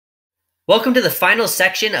Welcome to the final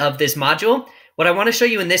section of this module. What I want to show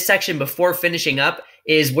you in this section before finishing up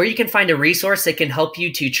is where you can find a resource that can help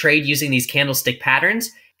you to trade using these candlestick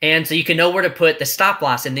patterns. And so you can know where to put the stop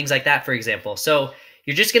loss and things like that, for example. So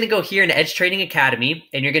you're just going to go here in Edge Trading Academy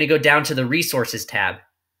and you're going to go down to the Resources tab.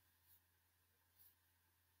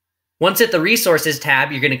 Once at the Resources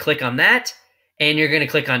tab, you're going to click on that and you're going to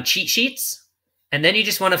click on Cheat Sheets. And then you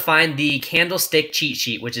just want to find the Candlestick cheat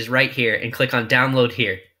sheet, which is right here, and click on Download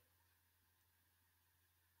here.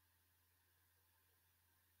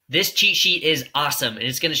 This cheat sheet is awesome, and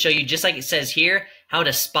it's going to show you, just like it says here, how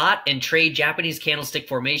to spot and trade Japanese candlestick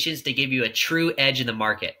formations to give you a true edge in the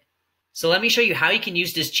market. So let me show you how you can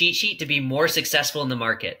use this cheat sheet to be more successful in the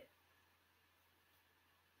market.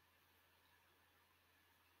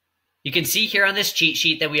 You can see here on this cheat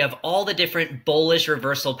sheet that we have all the different bullish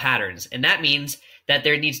reversal patterns, and that means that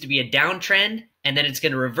there needs to be a downtrend, and then it's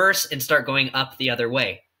going to reverse and start going up the other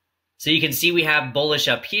way. So you can see we have bullish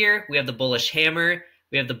up here, we have the bullish hammer,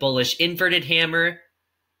 we have the bullish inverted hammer, and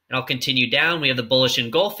I'll continue down. We have the bullish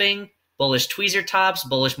engulfing, bullish tweezer tops,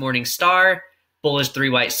 bullish morning star, bullish three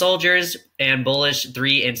white soldiers, and bullish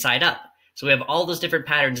three inside up. So we have all those different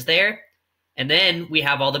patterns there. And then we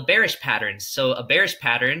have all the bearish patterns. So a bearish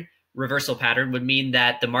pattern, reversal pattern, would mean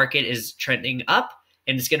that the market is trending up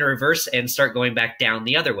and it's going to reverse and start going back down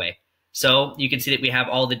the other way. So you can see that we have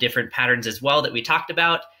all the different patterns as well that we talked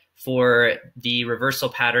about for the reversal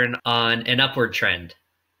pattern on an upward trend.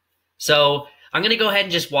 So I'm going to go ahead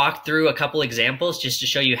and just walk through a couple examples just to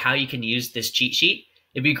show you how you can use this cheat sheet.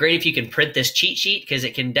 It'd be great if you can print this cheat sheet because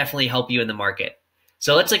it can definitely help you in the market.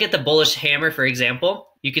 So let's look at the bullish hammer, for example.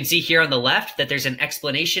 You can see here on the left that there's an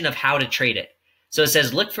explanation of how to trade it. So it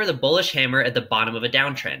says, look for the bullish hammer at the bottom of a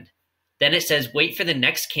downtrend. Then it says, wait for the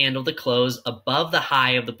next candle to close above the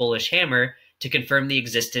high of the bullish hammer to confirm the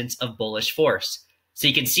existence of bullish force. So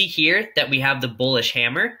you can see here that we have the bullish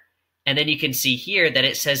hammer. And then you can see here that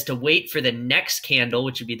it says to wait for the next candle,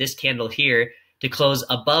 which would be this candle here, to close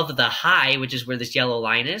above the high, which is where this yellow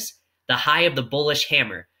line is, the high of the bullish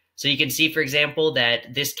hammer. So you can see, for example,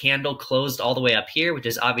 that this candle closed all the way up here, which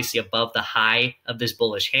is obviously above the high of this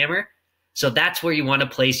bullish hammer. So that's where you want to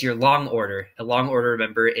place your long order. A long order,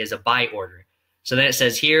 remember, is a buy order. So then it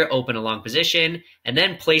says here, open a long position, and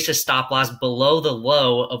then place a stop loss below the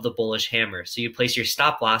low of the bullish hammer. So you place your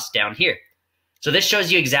stop loss down here. So this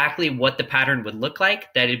shows you exactly what the pattern would look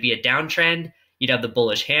like. That it'd be a downtrend, you'd have the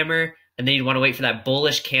bullish hammer, and then you'd want to wait for that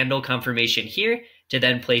bullish candle confirmation here to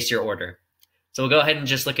then place your order. So we'll go ahead and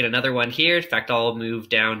just look at another one here. In fact, I'll move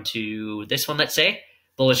down to this one, let's say,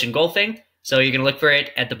 bullish engulfing. So you're going to look for it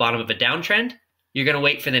at the bottom of a downtrend. You're going to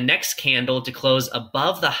wait for the next candle to close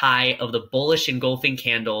above the high of the bullish engulfing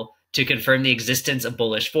candle to confirm the existence of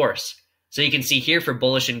bullish force. So you can see here for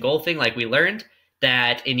bullish engulfing, like we learned,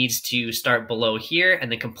 that it needs to start below here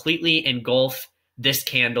and then completely engulf this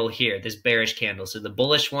candle here, this bearish candle. So the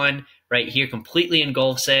bullish one right here completely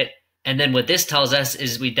engulfs it. And then what this tells us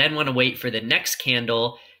is we then want to wait for the next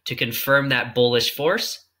candle to confirm that bullish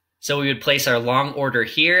force. So we would place our long order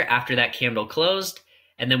here after that candle closed,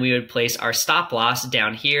 and then we would place our stop loss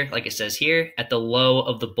down here, like it says here, at the low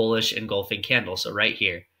of the bullish engulfing candle, so right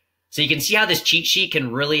here. So you can see how this cheat sheet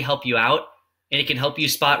can really help you out, and it can help you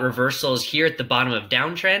spot reversals here at the bottom of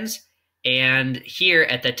downtrends and here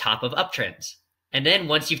at the top of uptrends. And then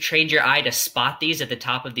once you've trained your eye to spot these at the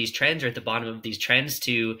top of these trends or at the bottom of these trends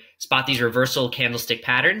to spot these reversal candlestick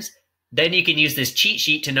patterns, then you can use this cheat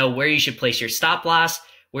sheet to know where you should place your stop loss,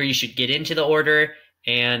 where you should get into the order,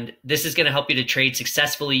 and this is going to help you to trade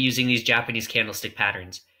successfully using these Japanese candlestick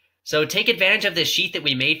patterns. So take advantage of this sheet that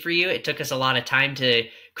we made for you. It took us a lot of time to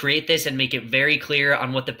create this and make it very clear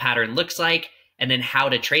on what the pattern looks like and then how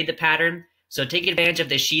to trade the pattern. So take advantage of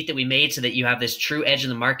this sheet that we made so that you have this true edge in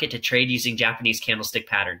the market to trade using Japanese candlestick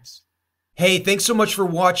patterns. Hey, thanks so much for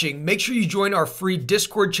watching. Make sure you join our free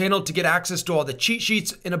Discord channel to get access to all the cheat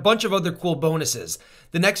sheets and a bunch of other cool bonuses.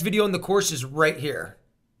 The next video in the course is right here.